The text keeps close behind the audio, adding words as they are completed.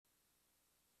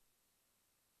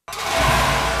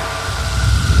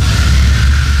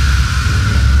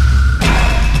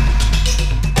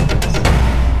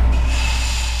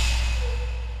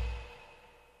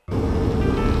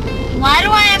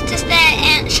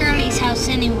house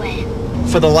anyway.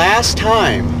 For the last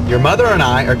time, your mother and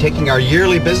I are taking our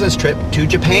yearly business trip to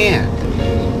Japan.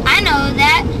 I know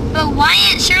that, but why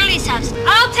Aunt Shirley's house?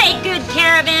 I'll take good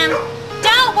care of him.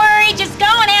 Don't worry, just go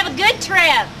and have a good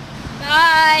trip.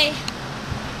 Bye.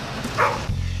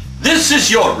 This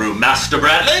is your room, Master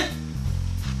Bradley.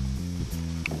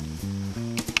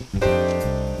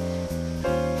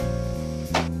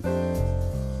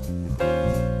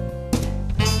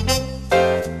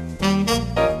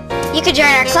 You could join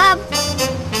our club.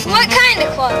 What kind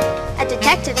of club? A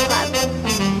detective club.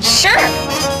 Sure.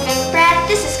 Brad,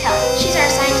 this is Kelly. She's our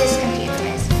scientist computer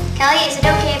whiz. Kelly, is it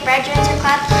okay if Brad joins our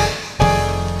club?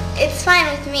 It's fine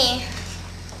with me.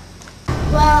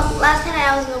 Well, last night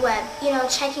I was on the web,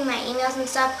 checking my emails and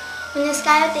stuff, when this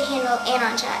guy with the handle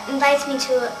AnonChat invites me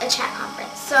to a chat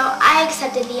conference, so I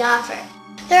accepted the offer.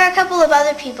 There are a couple of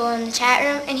other people in the chat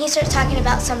room, and he starts talking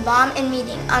about some bomb and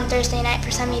meeting on Thursday night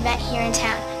for some event here in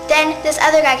town. Then this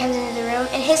other guy comes into the room,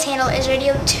 and his handle is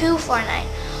Radio 249.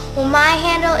 Well, my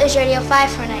handle is Radio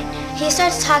 549. He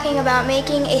starts talking about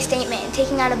making a statement and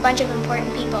taking out a bunch of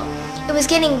important people. It was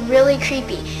getting really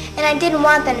creepy, and I didn't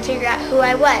want them to figure out who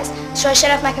I was, so I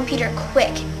shut off my computer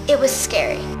quick. It was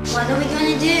scary. What are we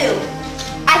gonna do?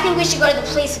 I think we should go to the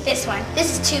police with this one.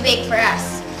 This is too big for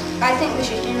us. I think we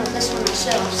should handle this one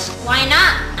ourselves. Why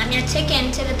not? I'm your ticket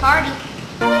into the party.